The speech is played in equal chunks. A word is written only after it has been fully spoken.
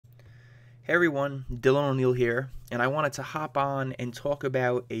Hey everyone, Dylan O'Neill here, and I wanted to hop on and talk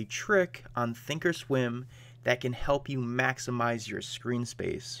about a trick on ThinkorSwim that can help you maximize your screen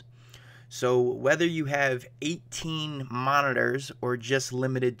space. So whether you have 18 monitors or just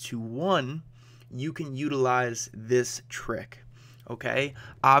limited to one, you can utilize this trick. Okay?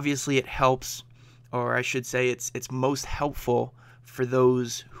 Obviously it helps, or I should say it's most helpful for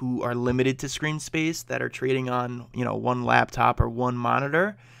those who are limited to screen space that are trading on, one laptop or one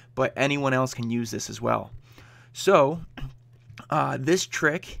monitor, but anyone else can use this as well. So this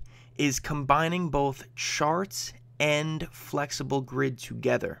trick is combining both charts and flexible grid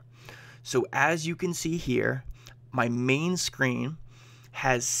together. So as you can see here, my main screen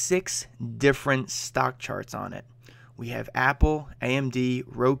has 6 different stock charts on it. We have Apple, AMD,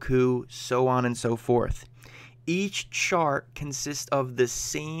 Roku, so on and so forth. Each chart consists of the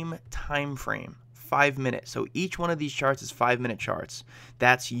same time frame, 5 minutes. So each one of these charts is 5-minute charts.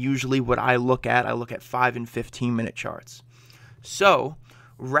 That's usually what I look at. I look at 5 and 15-minute charts. So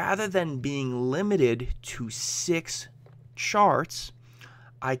rather than being limited to 6 charts,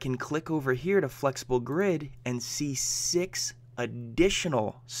 I can click over here to flexible grid and see 6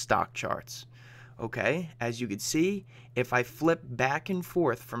 additional stock charts. Okay, as you can see, if I flip back and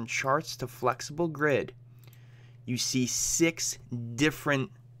forth from charts to flexible grid, you see 6 different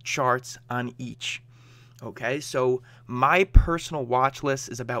charts on each. Okay, so my personal watch list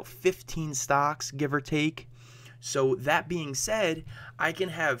is about 15 stocks, give or take. So that being said, I can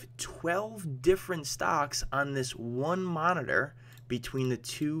have 12 different stocks on this one monitor between the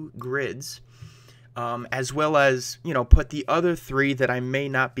 2 grids, as well as, put the other 3 that I may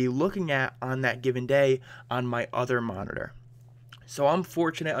not be looking at on that given day on my other monitor. So I'm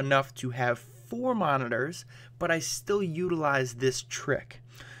fortunate enough to have 4 monitors, but I still utilize this trick.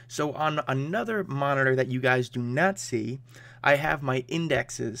 So on another monitor that you guys do not see, I have my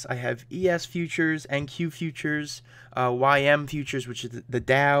indexes. I have ES futures, NQ futures, YM futures, which is the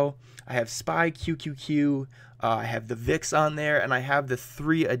Dow. I have SPY QQQ. I have the VIX on there, and I have the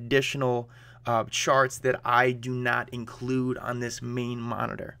 3 additional charts that I do not include on this main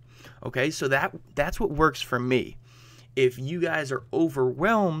monitor. Okay, so that's what works for me. If you guys are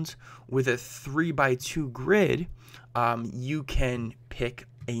overwhelmed with a 3x2 grid, you can pick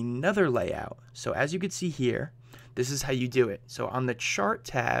another layout. So as you can see here, this is how you do it. So on the chart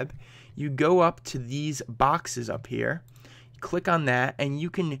tab, you go up to these boxes up here, click on that, and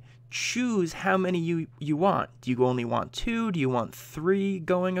you can choose how many you want. Do you only want 2? Do you want 3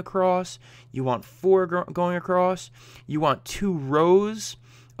 going across? You want 4 going across? You want 2 rows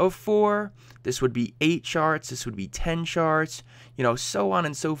of 4? This would be 8 charts. This would be 10 charts, so on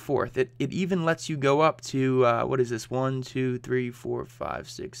and so forth. It even lets you go up to, what is this, 1, 2, 3, 4, 5,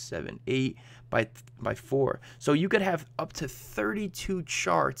 6, 7, 8 by 4. So you could have up to 32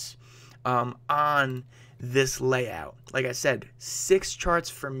 charts on this layout. Like I said, 6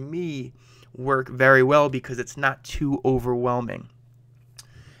 charts for me work very well because it's not too overwhelming.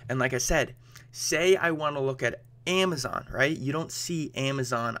 And like I said, say I want to look at Amazon, right? You don't see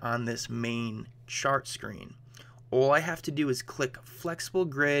Amazon on this main chart screen. All I have to do is click flexible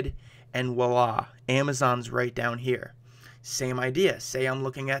grid and voila, Amazon's right down here. Same idea. Say I'm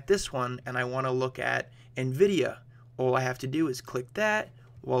looking at this one and I want to look at Nvidia. All I have to do is click that,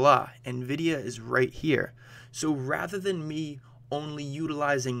 voila, Nvidia is right here. So rather than me only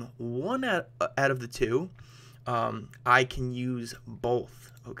utilizing one out of the 2, I can use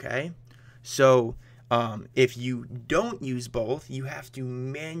both, okay? So if you don't use both, you have to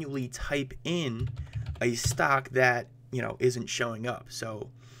manually type in a stock that, isn't showing up. So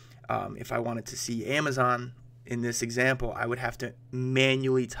if I wanted to see Amazon in this example, I would have to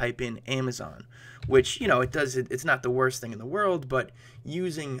manually type in Amazon, which, it's not the worst thing in the world, but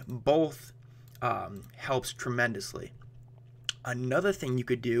using both helps tremendously. Another thing you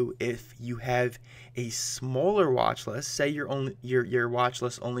could do if you have a smaller watch list, say your watch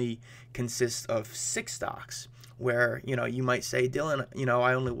list only consists of 6 stocks, where you might say, Dylan,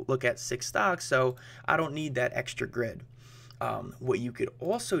 I only look at 6 stocks, so I don't need that extra grid. What you could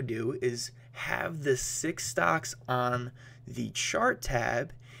also do is have the 6 stocks on the chart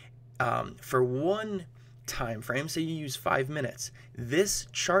tab for one time frame. Say you use 5 minutes. This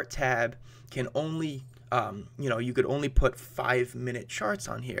chart tab can only you could only put 5-minute charts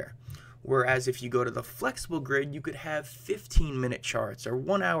on here. Whereas if you go to the flexible grid, you could have 15-minute charts or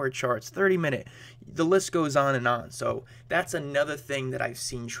 1-hour charts, 30-minute. The list goes on and on. So that's another thing that I've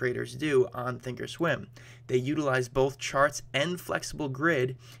seen traders do on ThinkorSwim. They utilize both charts and flexible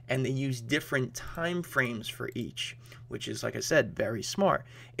grid, and they use different time frames for each, which is, like I said, very smart.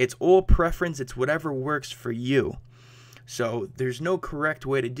 It's all preference. It's whatever works for you. So there's no correct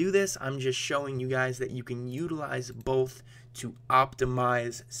way to do this. I'm just showing you guys that you can utilize both to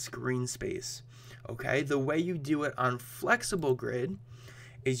optimize screen space. Okay, the way you do it on flexible grid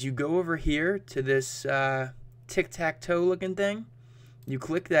is you go over here to this tic-tac-toe looking thing. You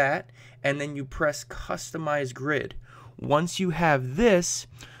click that, and then you press Customize Grid. Once you have this,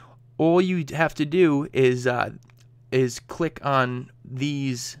 all you have to do is click on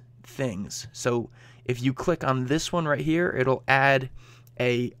these things. So if you click on this one right here, it'll add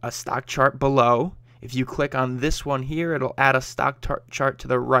a stock chart below. If you click on this one here, it'll add a stock chart to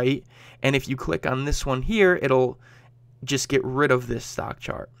the right. And if you click on this one here, it'll just get rid of this stock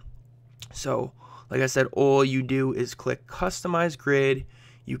chart. So like I said, all you do is click Customize Grid.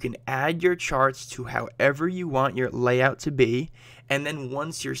 You can add your charts to however you want your layout to be. And then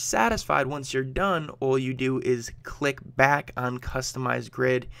once you're satisfied, once you're done, all you do is click back on Customize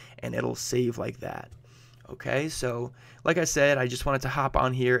Grid and it'll save like that. Okay, so like I said, I just wanted to hop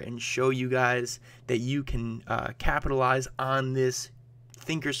on here and show you guys that you can capitalize on this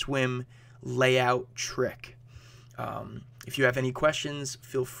ThinkorSwim layout trick. If you have any questions,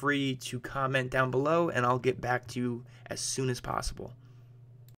 feel free to comment down below and I'll get back to you as soon as possible.